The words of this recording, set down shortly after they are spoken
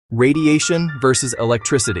Radiation versus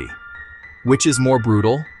electricity. Which is more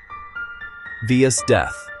brutal? vs.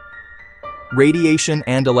 Death. Radiation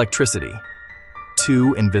and electricity.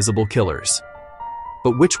 Two invisible killers.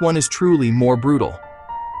 But which one is truly more brutal?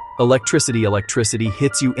 Electricity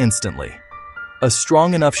hits you instantly. A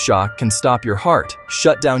strong enough shock can stop your heart,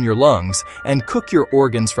 shut down your lungs, and cook your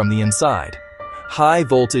organs from the inside. High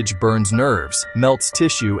voltage burns nerves, melts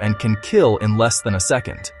tissue, and can kill in less than a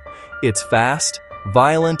second. It's fast,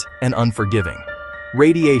 violent, and unforgiving.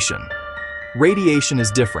 Radiation. Radiation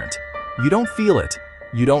is different. You don't feel it.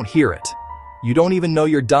 You don't hear it. You don't even know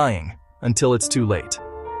you're dying until it's too late.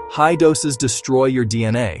 High doses destroy your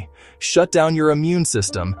DNA, shut down your immune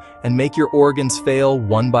system, and make your organs fail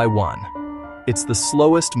one by one. It's the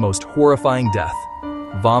slowest, most horrifying death.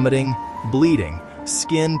 Vomiting, bleeding,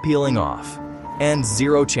 skin peeling off, and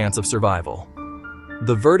zero chance of survival.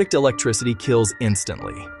 The verdict: electricity kills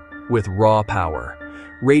instantly, with raw power.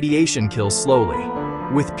 Radiation kills slowly,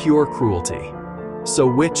 with pure cruelty. So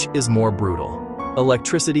which is more brutal?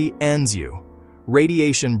 Electricity ends you.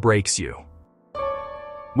 Radiation breaks you.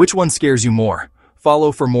 Which one scares you more?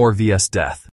 Follow for more vs. Death.